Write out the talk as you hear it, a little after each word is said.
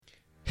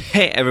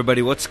Hey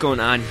everybody, what's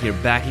going on here?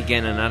 Back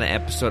again, another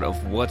episode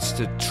of What's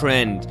the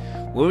Trend,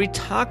 where we're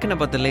talking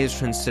about the latest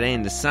trends today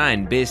in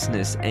design,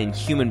 business, and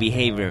human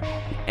behavior.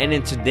 And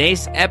in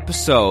today's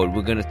episode,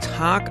 we're going to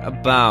talk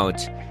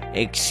about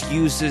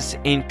excuses,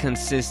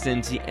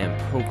 inconsistency, and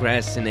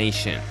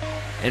procrastination.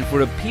 And for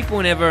the people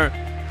who never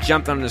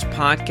jumped on this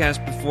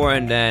podcast before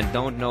and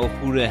don't know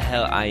who the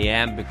hell I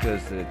am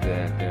because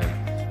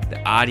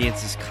the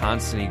audience is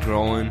constantly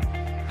growing,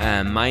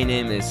 my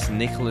name is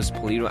Nicholas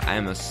Polito.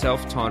 I'm a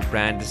self-taught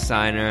brand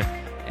designer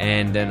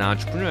and an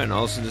entrepreneur, and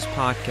also this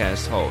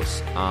podcast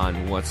host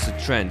on What's the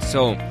Trend.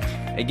 So,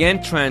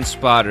 again, trend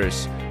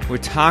spotters, we're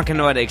talking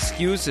about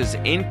excuses,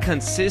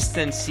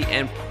 inconsistency,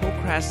 and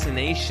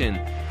procrastination.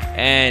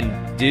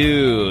 And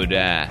dude,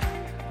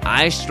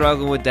 I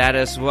struggle with that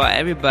as well.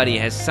 Everybody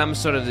has some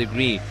sort of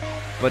degree,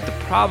 but the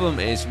problem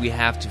is we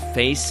have to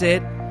face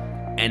it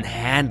and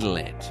handle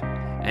it.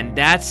 And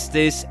that's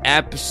this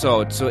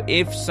episode. So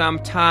if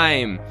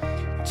sometime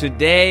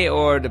today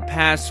or the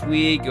past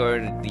week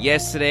or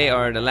yesterday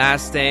or the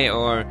last day,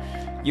 or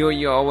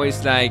you're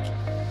always like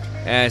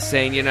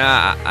saying,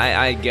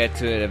 I get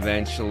to it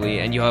eventually,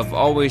 and you have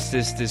always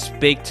this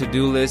big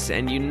to-do list,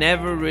 and you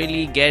never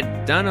really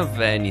get done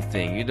of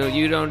anything. You don't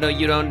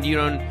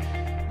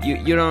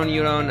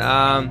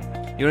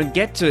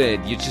get to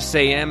it. You just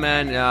say, yeah,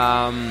 man,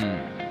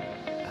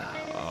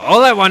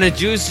 all I want to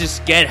do is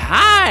just get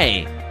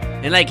high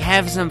and like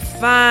have some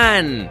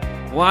fun,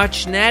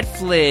 watch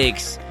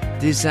Netflix,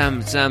 do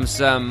some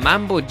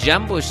mambo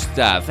jumbo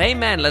stuff. Hey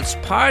man, let's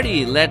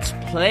party, let's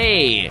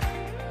play.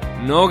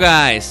 No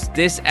guys,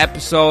 this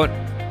episode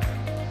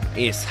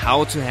is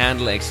how to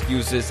handle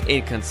excuses,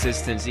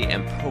 inconsistency,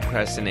 and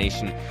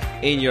procrastination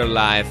in your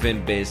life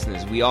and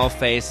business. We all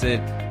face it,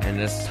 and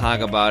let's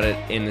talk about it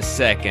in a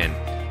second.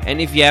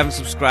 And if you haven't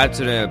subscribed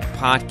to the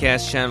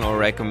podcast channel or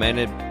recommend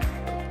it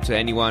to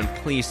anyone,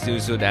 please do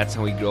so. That's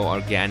how we grow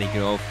organic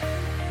growth.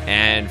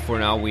 And for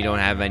now, we don't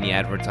have any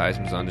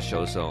advertisements on the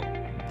show, so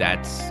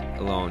that's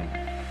alone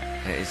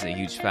is a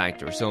huge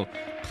factor. So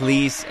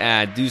please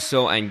do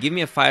so and give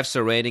me a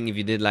 5-star rating if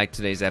you did like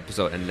today's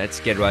episode, and let's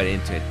get right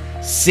into it.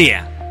 See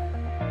ya!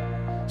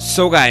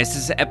 So guys,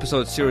 this is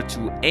episode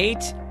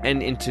 028,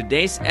 and in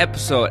today's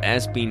episode,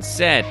 as being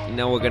said,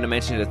 we're going to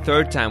mention it a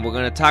third time, we're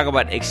going to talk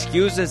about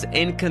excuses,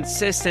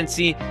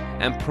 inconsistency,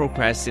 and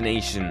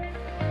procrastination.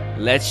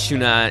 Let's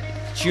tune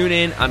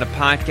in on the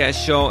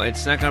podcast show.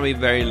 It's not going to be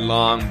very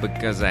long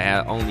because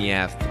I only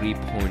have 3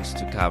 points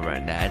to cover,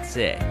 and that's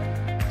it.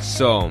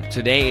 So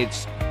today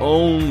it's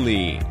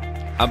only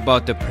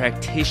about the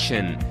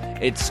practitioner.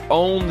 It's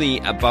only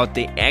about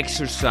the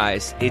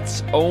exercise.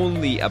 It's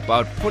only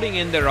about putting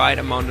in the right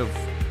amount of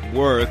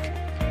work,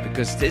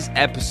 because this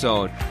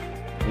episode,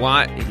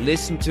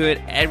 listen to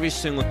it every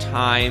single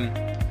time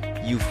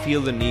you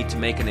feel the need to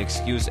make an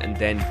excuse, and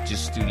then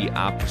just do the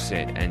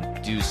opposite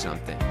and do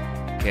something.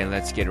 Okay,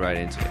 let's get right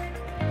into it.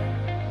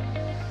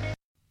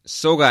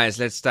 So guys,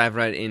 let's dive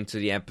right into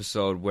the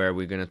episode where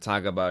we're going to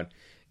talk about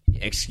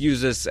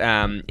excuses,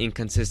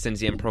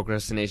 inconsistency, and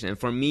procrastination. And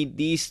for me,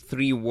 these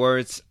 3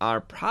 words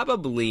are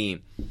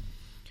probably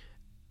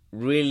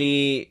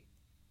really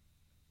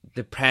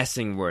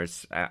depressing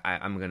words,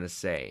 I'm going to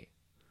say.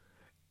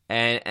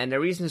 And the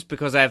reason is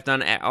because I've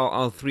done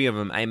all 3 of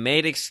them. I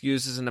made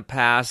excuses in the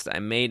past.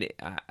 And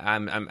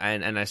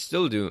I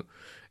still do.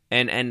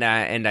 And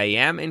I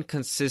am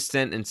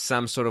inconsistent in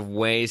some sort of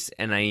ways,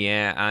 and I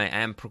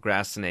am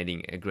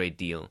procrastinating a great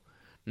deal.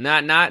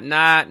 Not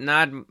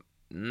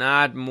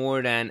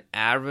more than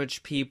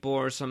average people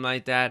or something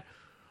like that,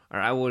 or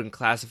I wouldn't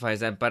classify as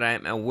that. But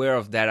I'm aware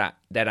of that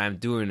I'm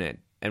doing it,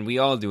 and we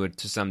all do it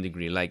to some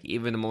degree. Like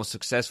even the most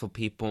successful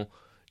people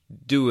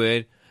do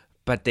it,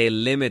 but they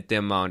limit the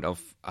amount of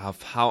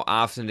how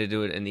often they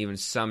do it, and even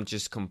some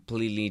just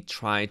completely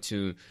try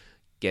to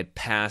get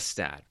past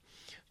that.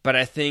 But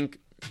I think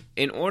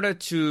in order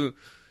to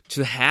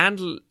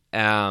handle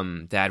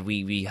that,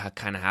 we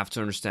kind of have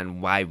to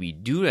understand why we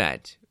do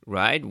that,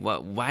 right?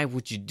 Why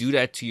would you do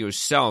that to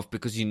yourself?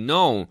 Because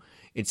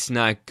it's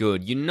not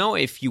good.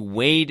 If you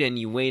wait and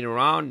you wait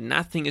around,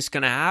 nothing is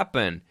gonna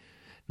happen.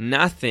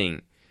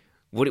 Nothing.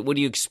 What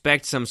do you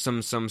expect? Some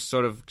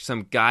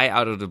guy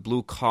out of the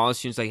blue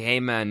calls you and is like, "Hey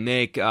man,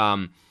 Nick,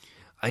 I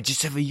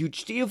just have a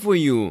huge deal for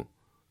you.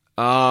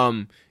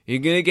 You're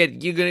gonna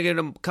get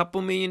a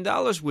couple $1 million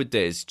with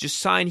this. Just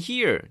sign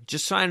here.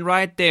 Just sign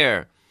right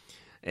there."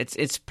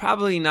 It's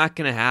probably not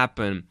gonna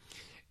happen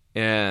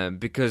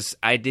because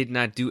I did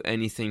not do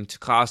anything to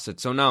cause it.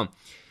 So now,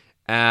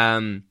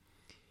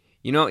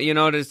 you know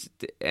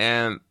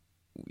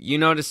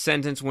the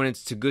sentence, when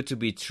it's too good to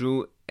be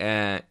true,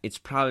 it's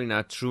probably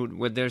not true.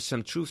 Well, there's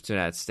some truth to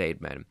that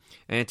statement.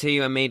 And I tell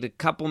you, I made a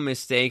couple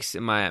mistakes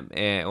in my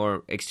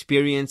or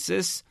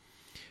experiences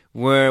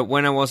where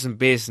when I was in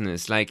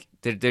business, like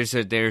when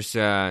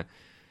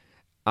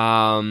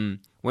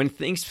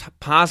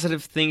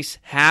positive things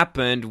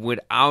happened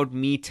without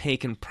me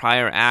taking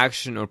prior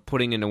action or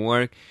putting in the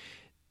work,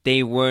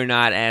 they were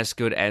not as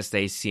good as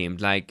they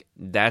seemed. Like,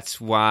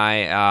 that's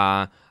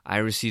why I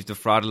received a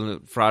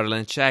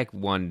fraudulent check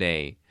one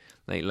day,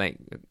 like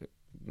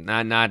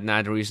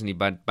not recently,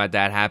 but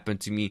that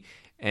happened to me.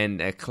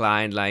 And a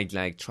client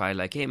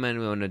tried hey man,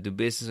 we want to do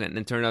business, and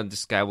it turned out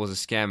this guy was a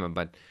scammer.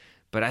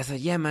 But I thought,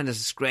 yeah man,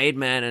 this is great,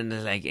 man, and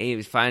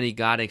hey, finally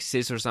God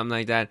exists or something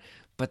like that.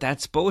 But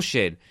that's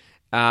bullshit.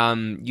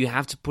 You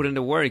have to put in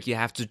the work. You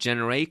have to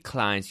generate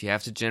clients. You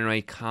have to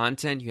generate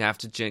content. You have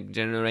to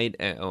generate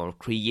or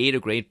create a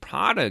great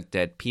product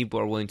that people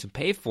are willing to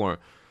pay for.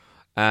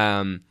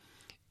 And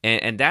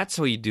that's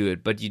how you do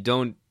it. But you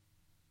don't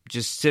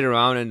just sit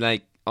around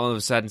and all of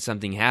a sudden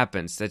something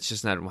happens. That's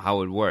just not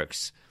how it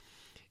works.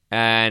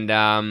 And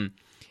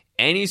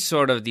any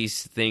sort of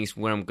these things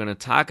where I'm going to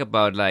talk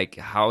about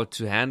how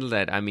to handle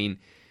that, I mean,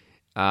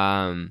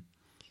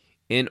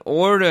 in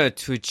order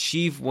to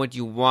achieve what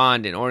you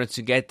want, in order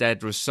to get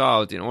that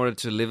result, in order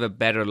to live a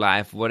better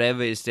life,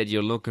 whatever it is that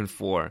you're looking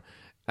for,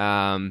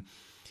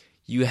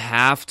 you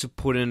have to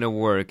put in the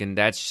work. And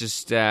that's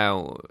just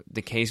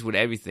the case with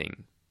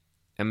everything.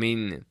 I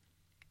mean,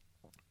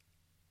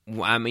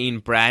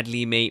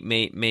 Bradley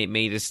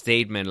made a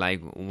statement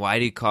why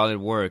do you call it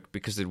work?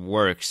 Because it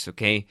works,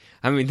 okay?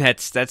 I mean,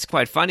 that's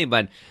quite funny,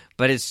 but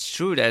it's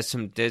true. There's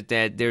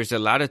a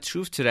lot of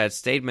truth to that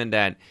statement,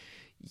 that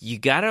you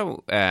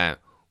gotta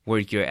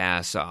work your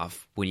ass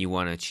off when you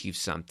want to achieve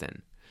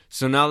something.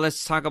 So now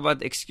let's talk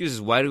about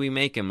excuses. Why do we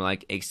make them?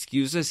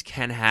 Excuses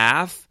can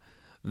have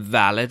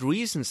valid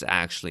reasons,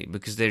 actually,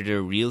 because they're the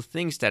real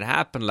things that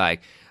happen.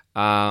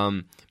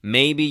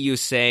 Maybe you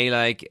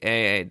say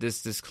hey,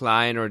 this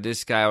client or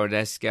this guy or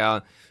this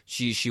gal,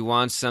 she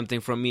wants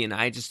something from me and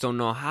I just don't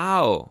know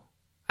how.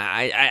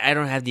 I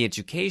don't have the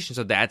education,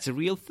 so that's a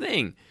real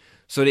thing.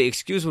 So the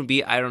excuse would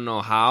be, I don't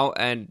know how,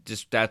 and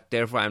just that,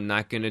 therefore I'm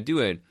not going to do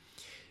it.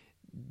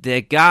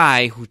 The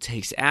guy who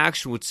takes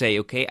action would say,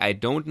 okay, I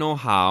don't know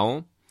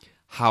how,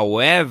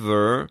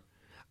 however,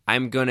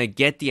 I'm going to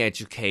get the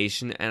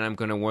education and I'm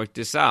going to work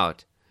this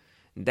out.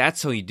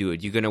 That's how you do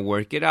it. You're going to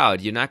work it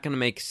out. You're not going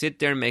to sit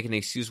there and make an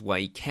excuse why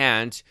you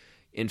can't.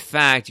 In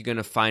fact, you're going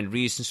to find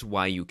reasons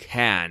why you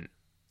can.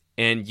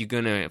 And you're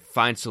going to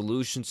find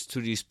solutions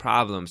to these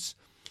problems.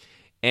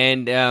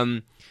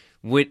 And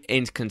with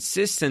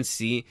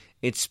inconsistency,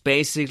 it's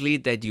basically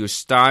that you're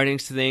starting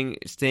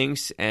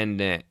things,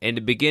 and in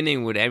the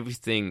beginning with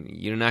everything,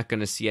 you're not going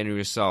to see any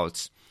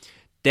results.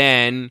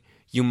 Then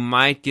you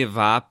might give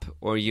up,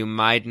 or you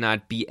might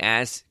not be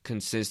as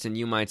consistent.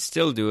 You might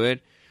still do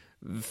it.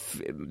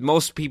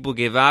 Most people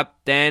give up,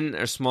 then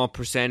a small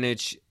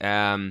percentage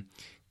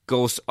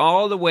goes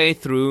all the way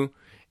through,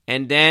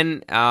 and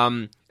then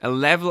a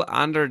level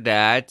under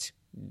that,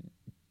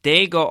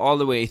 they go all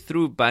the way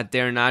through, but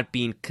they're not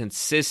being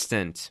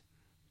consistent.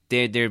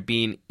 They're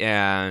being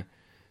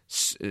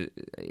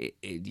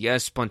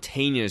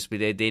spontaneous, but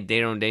they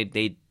don't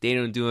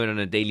do it on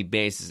a daily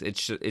basis.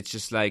 It's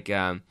just like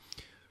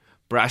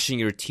brushing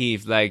your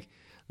teeth. Like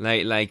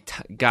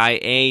guy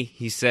A,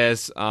 he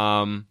says,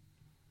 you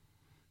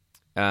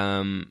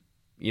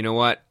know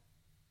what?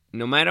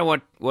 No matter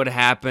what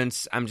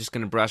happens, I'm just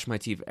gonna brush my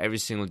teeth every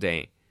single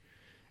day.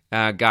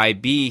 Guy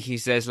B, he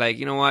says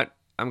you know what?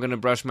 I'm gonna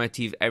brush my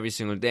teeth every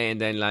single day, and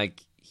then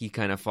he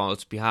kind of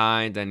falls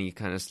behind, and he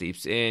kind of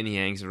sleeps in, he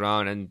hangs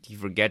around, and he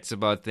forgets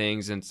about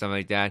things and stuff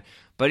like that.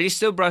 But he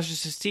still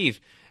brushes his teeth.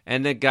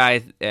 And the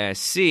guy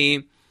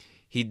C,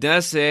 he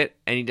does it,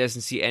 and he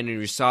doesn't see any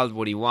result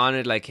what he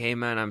wanted. Hey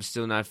man, I'm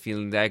still not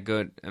feeling that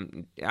good.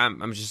 I'm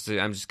just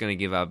gonna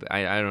give up.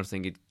 I don't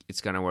think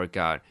it's gonna work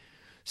out.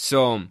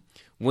 So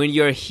when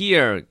you're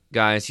here,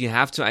 guys, you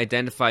have to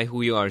identify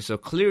who you are. So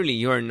clearly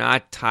you're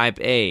not type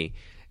A.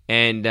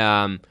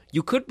 And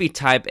you could be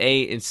type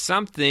A in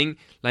something,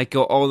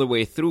 go all the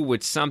way through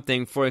with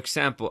something. For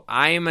example,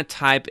 I am a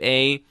type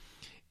A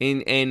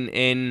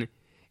in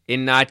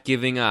not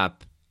giving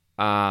up.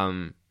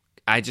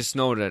 I just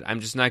know that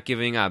I'm just not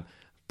giving up.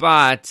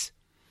 But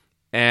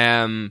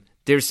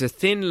there's a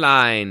thin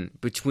line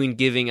between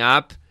giving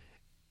up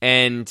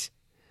and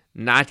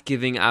not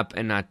giving up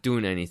and not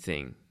doing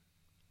anything.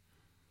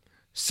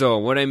 So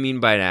what I mean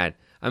by that,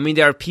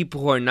 there are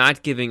people who are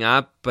not giving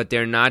up, but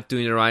they're not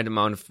doing the right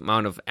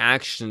amount of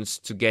actions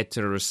to get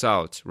to the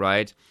result,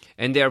 right?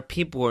 And there are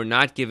people who are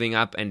not giving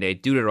up and they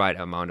do the right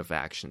amount of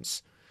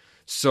actions.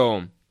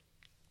 So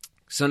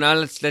now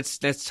let's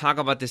talk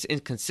about this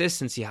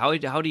inconsistency. How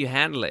do you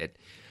handle it?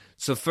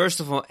 So first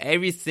of all,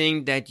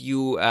 everything that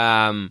you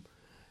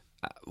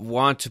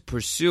want to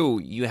pursue,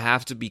 you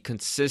have to be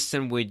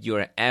consistent with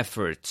your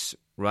efforts,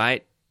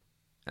 right?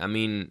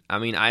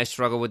 I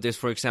struggle with this,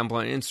 for example,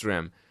 on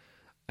Instagram.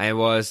 I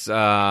was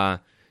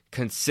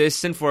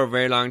consistent for a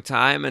very long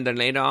time, and then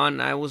later on,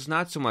 I was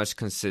not so much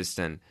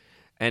consistent.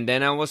 And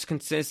then I was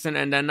consistent,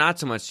 and then not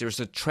so much.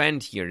 There's a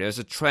trend here. There's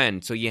a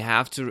trend. So you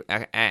have to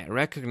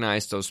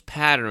recognize those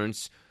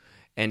patterns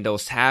and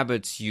those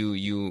habits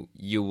you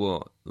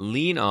will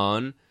lean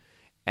on,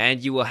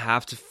 and you will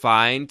have to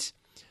find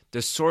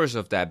the source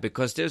of that,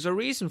 because there's a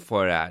reason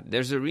for that.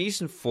 There's a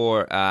reason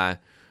for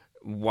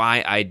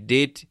why I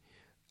did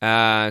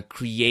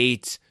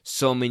create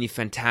so many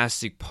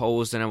fantastic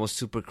posts, and I was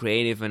super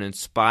creative and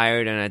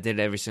inspired, and I did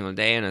it every single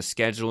day, and I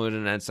scheduled it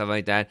and stuff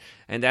like that,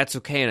 and that's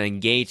okay, and I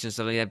engaged and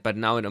stuff like that. But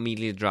now it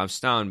immediately drops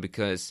down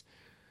because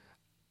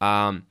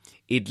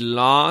it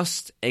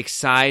lost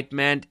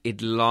excitement,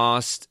 it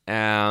lost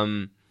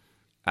maybe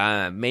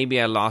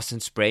I lost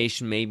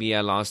inspiration, maybe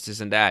I lost this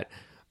and that.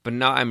 But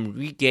now I'm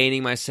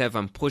regaining myself,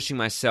 I'm pushing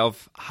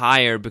myself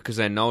higher because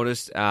I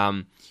noticed,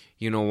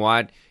 you know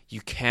what,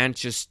 you can't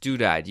just do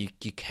that. You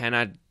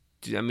cannot,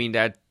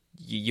 that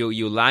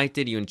you liked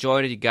it, you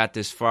enjoyed it, you got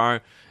this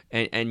far,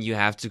 and you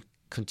have to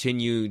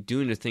continue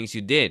doing the things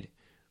you did,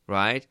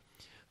 right?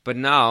 But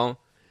now,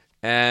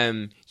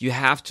 you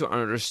have to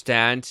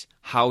understand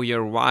how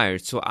you're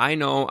wired. So I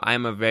know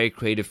I'm a very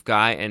creative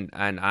guy, and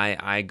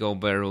I go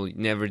barrel,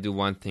 never do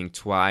one thing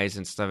twice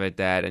and stuff like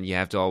that, and you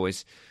have to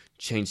always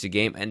change the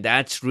game, and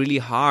that's really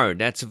hard.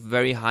 That's a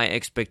very high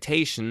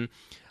expectation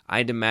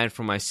I demand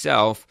for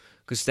myself,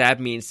 because that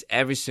means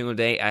every single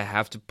day I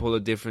have to pull a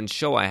different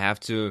show. I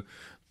have to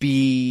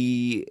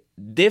be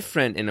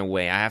different in a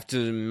way. I have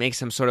to make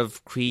some sort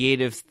of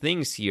creative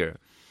things here,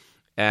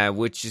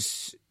 which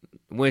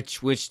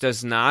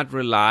does not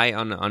rely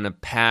on a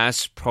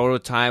past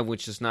prototype,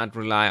 which does not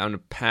rely on a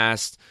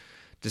past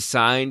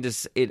design.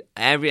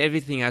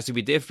 Everything has to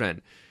be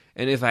different.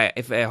 And if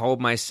I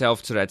hold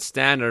myself to that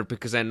standard,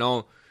 because I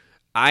know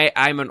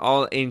I'm an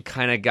all-in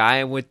kind of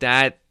guy with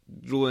that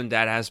rule, and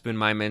that has been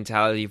my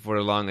mentality for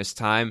the longest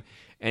time.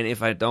 And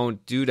if I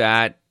don't do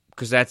that,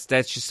 because that's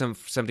just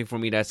something for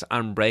me that's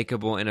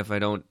unbreakable, and if I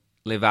don't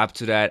live up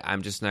to that,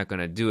 I'm just not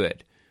gonna do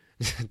it.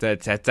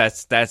 that's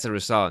the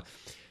result.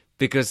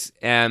 Because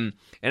and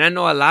I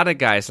know a lot of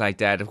guys like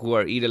that who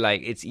are either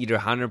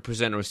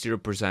 100% or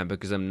 0%,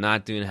 because I'm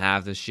not doing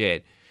half the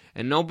shit,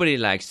 and nobody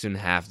likes doing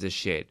half the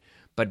shit.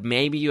 But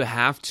maybe you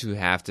have to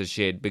half the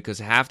shit, because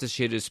half the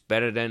shit is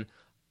better than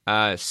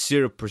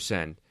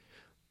 0%.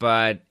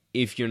 But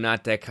if you're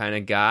not that kind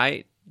of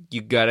guy,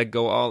 you gotta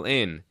go all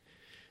in.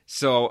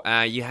 So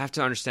you have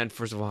to understand,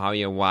 first of all, how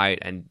you're wired,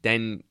 and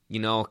then,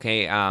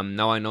 okay,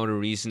 now I know the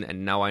reason,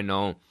 and now I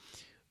know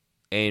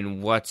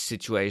in what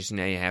situation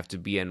I have to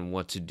be and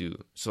what to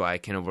do, so I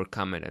can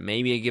overcome it, and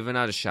maybe I give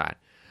another shot.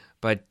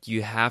 But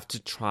you have to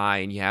try,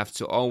 and you have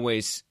to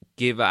always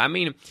give up.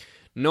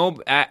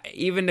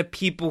 Even the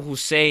people who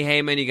say,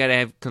 hey man, you gotta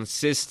have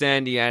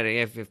you gotta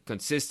have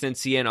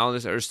consistency and all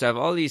this other stuff,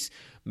 all these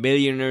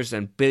millionaires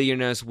and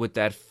billionaires with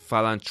that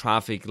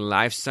philanthropic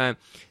lifestyle,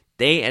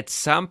 they at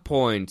some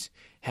point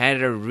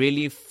had a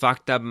really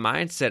fucked up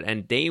mindset,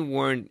 and they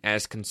weren't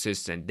as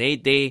consistent.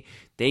 They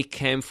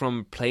came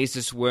from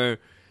places where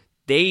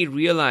they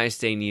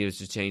realized they needed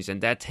to change,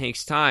 and that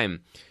takes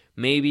time.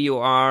 Maybe you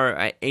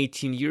are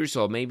 18 years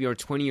old, maybe you're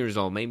 20 years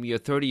old, maybe you're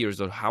 30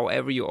 years old,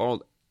 however you're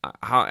old.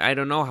 I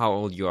don't know how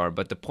old you are,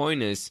 but the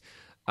point is,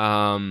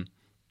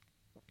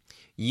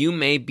 you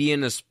may be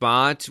in a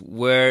spot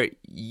where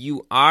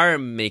you are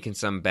making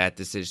some bad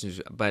decisions,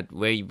 but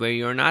where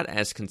you're not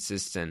as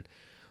consistent.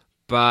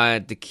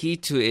 But the key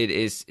to it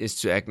is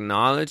to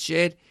acknowledge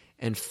it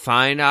and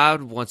find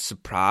out what's the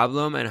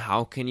problem and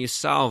how can you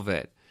solve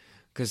it.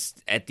 Because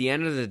at the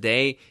end of the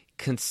day,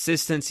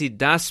 consistency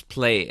does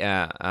play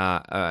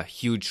a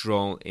huge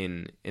role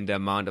in the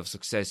amount of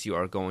success you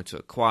are going to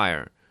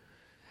acquire.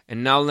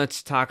 And now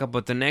let's talk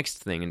about the next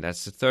thing, and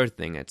that's the third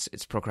thing.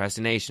 It's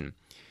procrastination.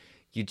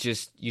 You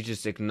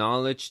just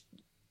acknowledge,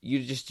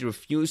 you just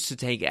refuse to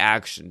take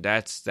action.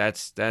 That's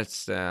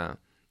the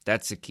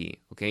key.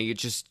 Okay, you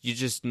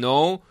just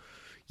know,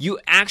 you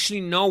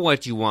actually know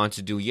what you want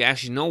to do. You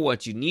actually know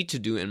what you need to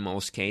do in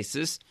most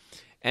cases,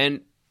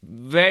 and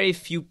very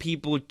few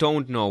people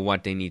don't know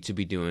what they need to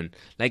be doing.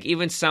 Like,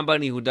 even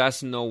somebody who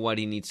doesn't know what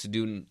he needs to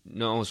do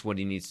knows what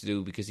he needs to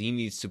do, because he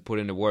needs to put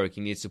in the work,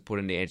 he needs to put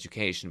in the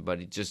education, but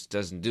he just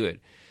doesn't do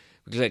it.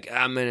 Because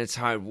man, it's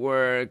hard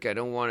work, I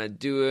don't want to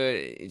do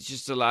it, it's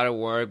just a lot of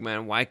work,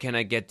 man, why can't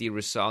I get the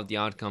result, the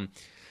outcome?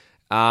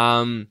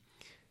 And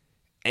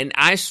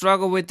I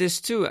struggle with this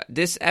too.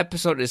 This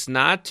episode is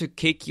not to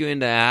kick you in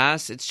the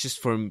ass, it's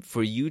just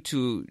for you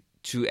to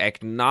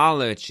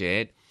acknowledge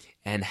it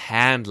and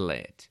handle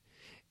it.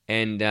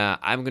 And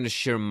I'm going to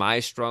share my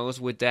struggles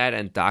with that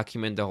and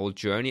document the whole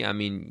journey. I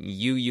mean,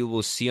 you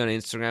will see on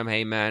Instagram,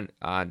 hey man,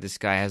 this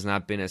guy has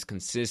not been as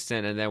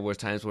consistent. And there were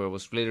times where it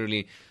was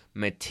literally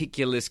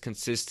meticulous,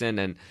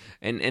 consistent.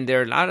 And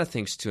there are a lot of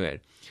things to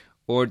it.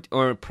 Or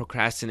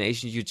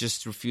procrastination, you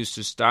just refuse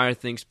to start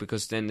things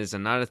because then there's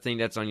another thing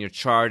that's on your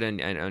chart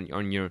and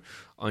on your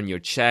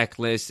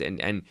checklist.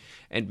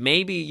 And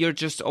maybe you're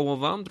just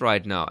overwhelmed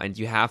right now and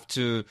you have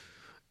to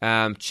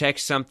check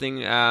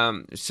something,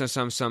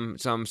 some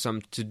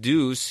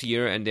to-dos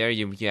here and there.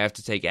 You have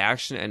to take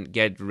action and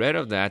get rid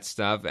of that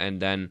stuff,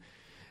 and then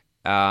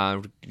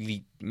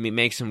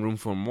make some room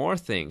for more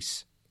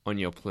things on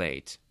your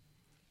plate.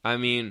 I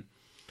mean,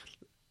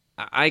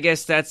 I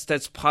guess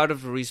that's part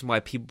of the reason why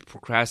people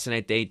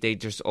procrastinate. They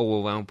just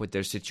overwhelmed with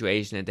their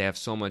situation, and they have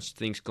so much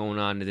things going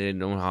on that they don't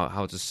know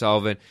how to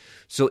solve it.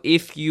 So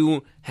if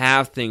you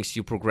have things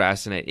you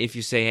procrastinate, if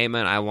you say, hey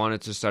man, I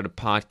wanted to start a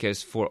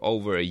podcast for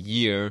over a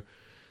year,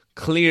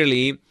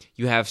 clearly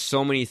you have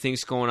so many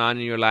things going on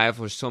in your life,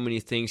 or so many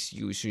things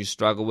you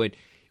struggle with.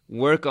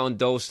 Work on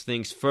those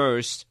things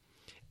first.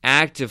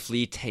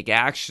 Actively take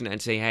action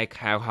and say, hey,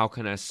 how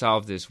can I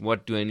solve this?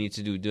 What do I need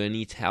to do? Do I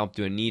need help?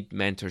 Do I need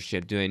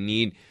mentorship? Do I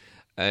need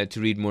to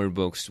read more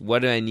books?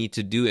 What do I need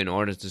to do in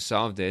order to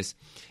solve this?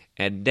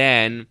 And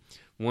then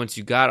once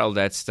you got all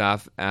that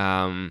stuff,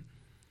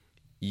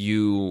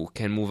 you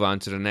can move on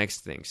to the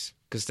next things.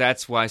 Because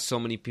that's why so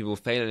many people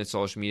fail in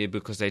social media,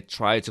 because they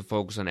try to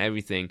focus on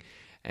everything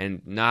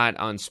and not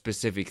on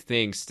specific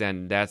things.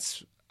 Then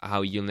that's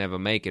how you'll never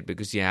make it,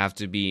 because you have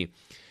to be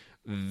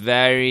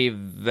very,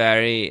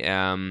 very,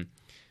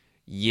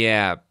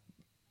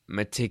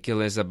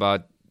 meticulous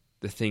about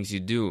the things you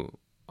do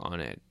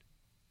on it,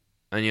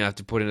 and you have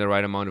to put in the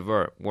right amount of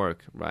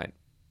work, right?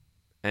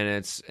 And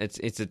it's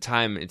a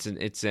time,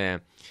 it's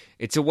a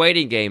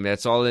waiting game.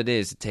 That's all it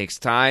is. It takes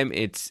time.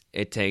 It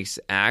takes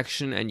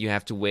action, and you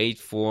have to wait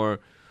for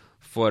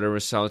the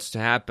results to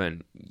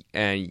happen,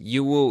 and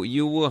you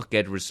will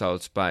get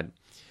results, but.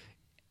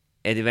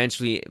 And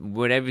eventually,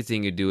 with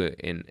everything you do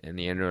in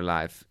your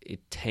life,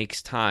 it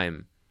takes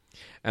time.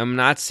 I'm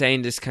not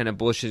saying this kind of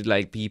bullshit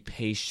like be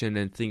patient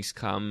and things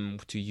come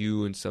to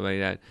you and stuff like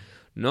that.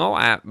 No,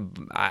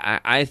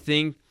 I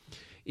think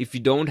if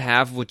you don't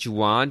have what you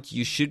want,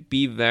 you should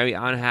be very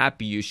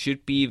unhappy. You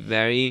should be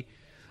very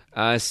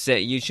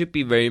you should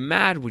be very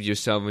mad with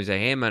yourself and say,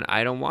 "Hey, man,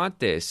 I don't want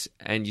this."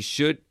 And you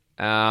should.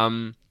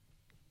 And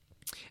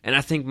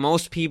I think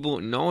most people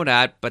know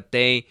that, but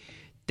they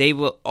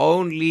will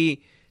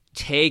only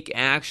take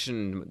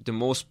action the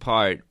most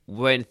part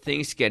when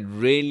things get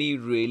really,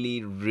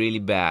 really, really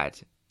bad.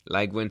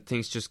 Like when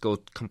things just go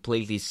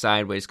completely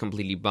sideways,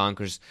 completely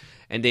bonkers,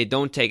 and they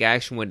don't take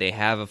action when they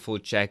have a full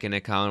checking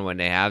account, when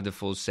they have the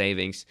full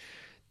savings.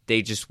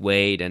 They just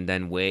wait and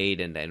then wait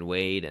and then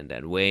wait and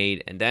then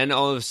wait, and then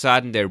all of a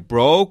sudden they're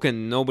broke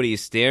and nobody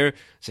is there.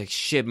 It's like,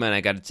 shit, man,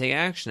 I got to take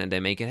action, and they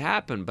make it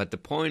happen. But the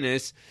point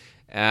is,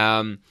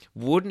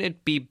 wouldn't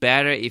it be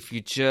better if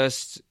you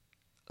just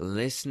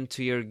listen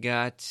to your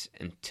gut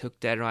and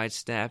took that right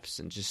steps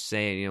and just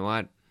say, you know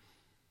what,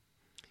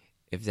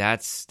 if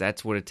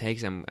that's what it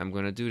takes, I'm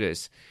going to do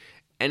this.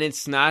 And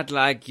it's not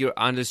like you're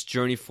on this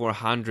journey for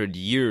 100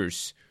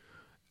 years.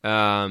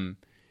 Depending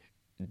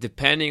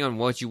on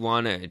what you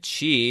want to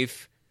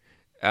achieve,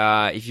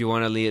 if you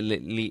want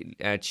to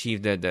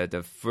achieve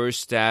the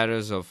first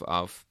status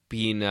of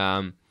being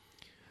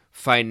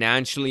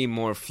financially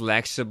more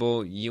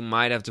flexible, you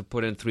might have to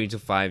put in 3 to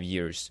 5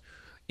 years.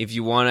 If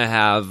you want to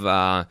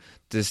have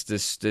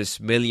this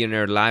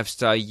millionaire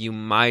lifestyle, you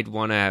might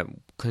want to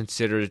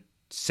consider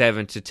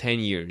 7 to 10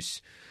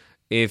 years.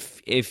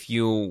 If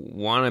you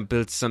want to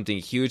build something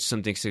huge,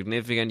 something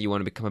significant, you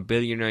want to become a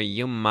billionaire,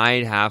 you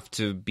might have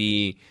to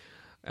be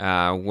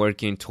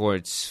working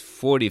towards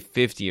 40,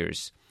 50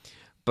 years.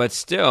 But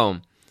still,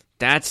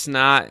 that's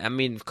not, I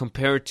mean,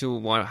 compared to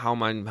how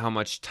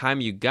much time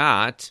you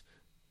got,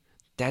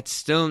 that's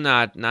still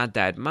not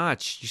that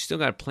much. You still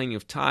got plenty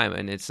of time,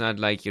 and it's not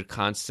like you're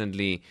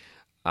constantly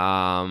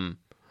on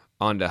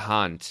the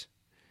hunt.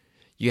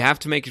 You have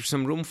to make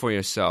some room for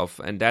yourself,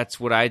 and that's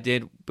what I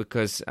did,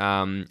 because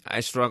I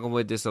struggle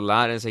with this a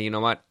lot and say, you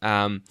know what,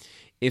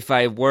 if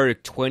I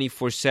work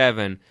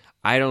 24/7,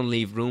 I don't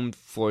leave room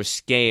for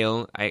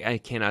scale. I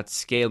cannot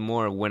scale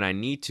more when I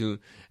need to,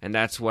 and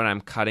that's what I'm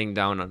cutting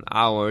down on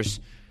hours.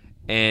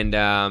 And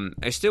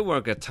I still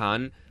work a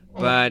ton,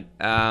 but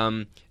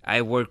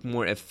I work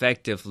more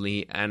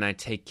effectively, and I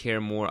take care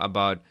more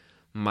about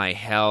my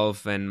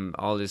health and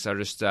all this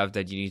other stuff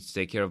that you need to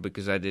take care of,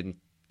 because I didn't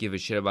give a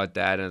shit about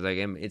that. And I was like,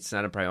 it's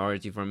not a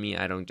priority for me.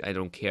 I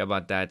don't care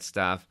about that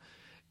stuff.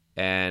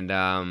 And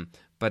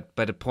but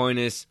the point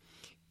is,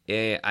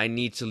 I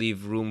need to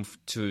leave room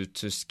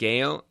to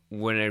scale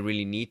when I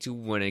really need to,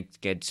 when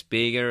it gets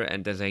bigger,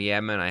 and there's like, yeah,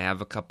 man, I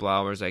have a couple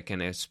hours I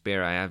can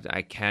spare.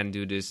 I can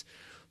do this.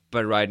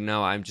 But right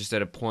now I'm just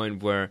at a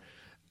point where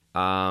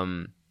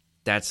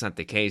that's not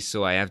the case.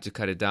 So I have to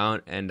cut it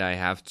down, and I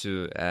have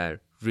to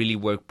really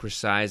work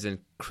precise and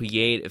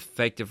create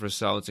effective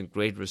results and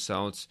great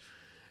results,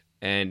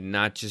 and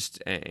not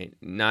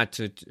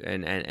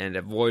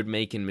avoid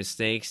making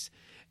mistakes,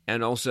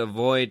 and also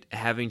avoid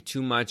having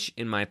too much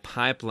in my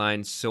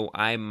pipeline, so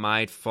I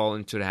might fall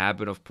into the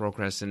habit of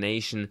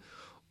procrastination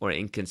or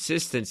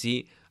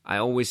inconsistency. I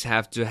always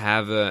have to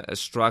have a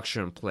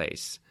structure in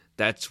place.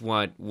 That's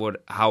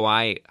how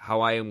I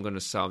am going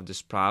to solve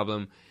this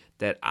problem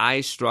that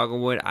I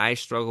struggle with. I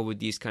struggle with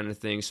these kind of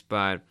things,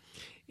 but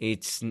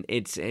it's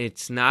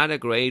not a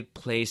great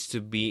place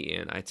to be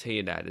in. I tell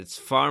you that. It's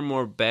far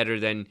more better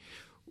than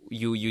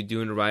you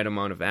doing the right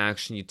amount of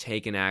action. You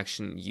take an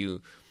action.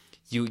 You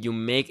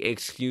make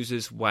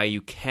excuses why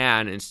you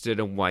can instead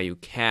of why you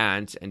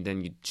can't, and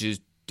then you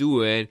just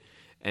do it,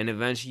 and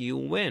eventually you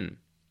win.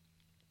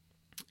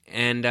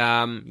 And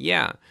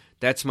yeah,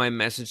 that's my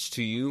message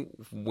to you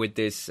with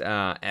this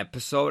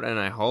episode, and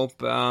I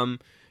hope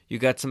you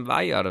got some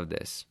value out of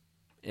this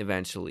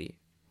eventually.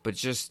 But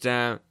just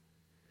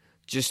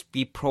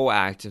be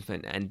proactive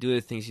and do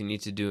the things you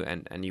need to do,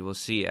 and you will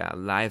see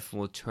life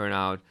will turn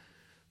out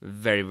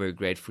very, very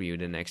great for you in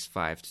the next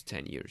 5 to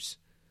 10 years.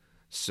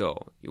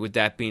 So, with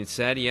that being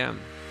said, yeah,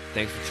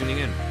 thanks for tuning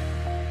in.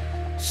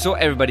 So,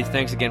 everybody,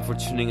 thanks again for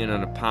tuning in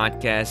on the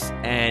podcast.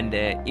 And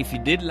if you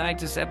did like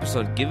this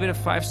episode, give it a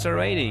 5-star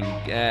rating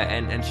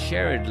and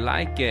share it,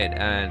 like it,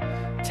 and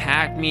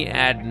tag me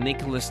at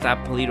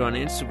Nicholas.Polito on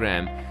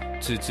Instagram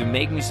to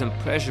make me some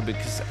pressure,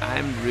 because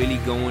I'm really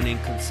going in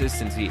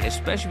consistency,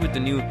 especially with the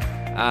new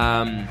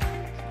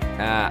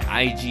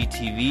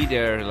IGTV.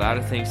 There are a lot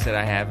of things that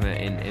I have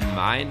in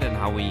mind, and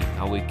how we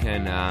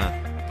can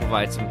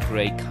provide some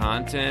great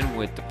content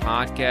with the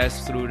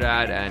podcast through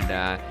that, and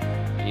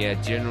yeah,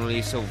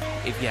 generally. So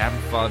if you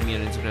haven't followed me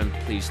on Instagram,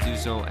 please do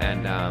so.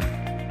 And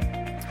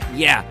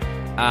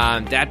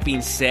that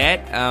being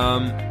said,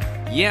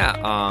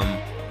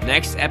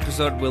 next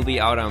episode will be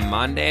out on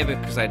Monday,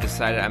 because I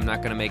decided I'm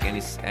not gonna make any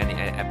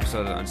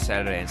episodes on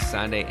Saturday and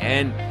Sunday,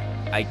 and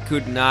I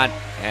could not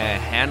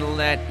handle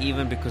that,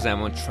 even because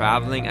I'm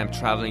traveling. I'm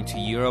traveling to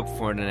Europe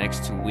for the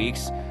next 2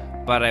 weeks,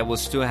 but I will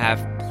still have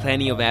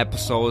plenty of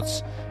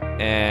episodes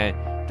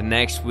the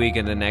next week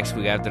and the next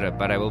week after that.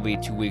 But I will be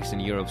 2 weeks in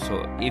Europe.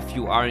 So if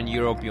you are in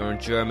Europe, you're in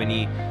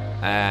Germany,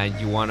 and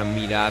you want to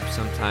meet up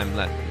sometime,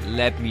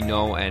 let me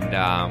know, and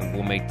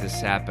we'll make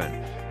this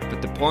happen.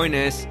 But the point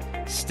is,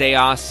 stay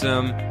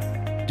awesome,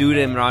 do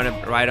the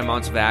right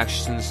amounts of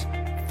actions,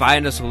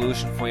 find a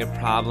solution for your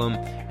problem,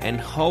 and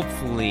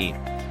hopefully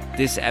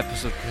this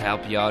episode could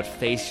help you out.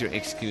 Face your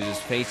excuses,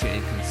 face your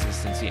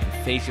inconsistency, and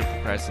face your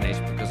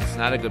procrastination, because it's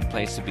not a good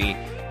place to be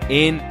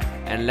in.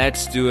 And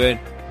let's do it.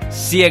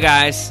 See you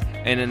guys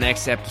in the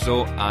next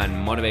episode on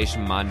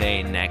Motivation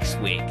Monday next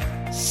week.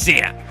 See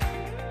ya.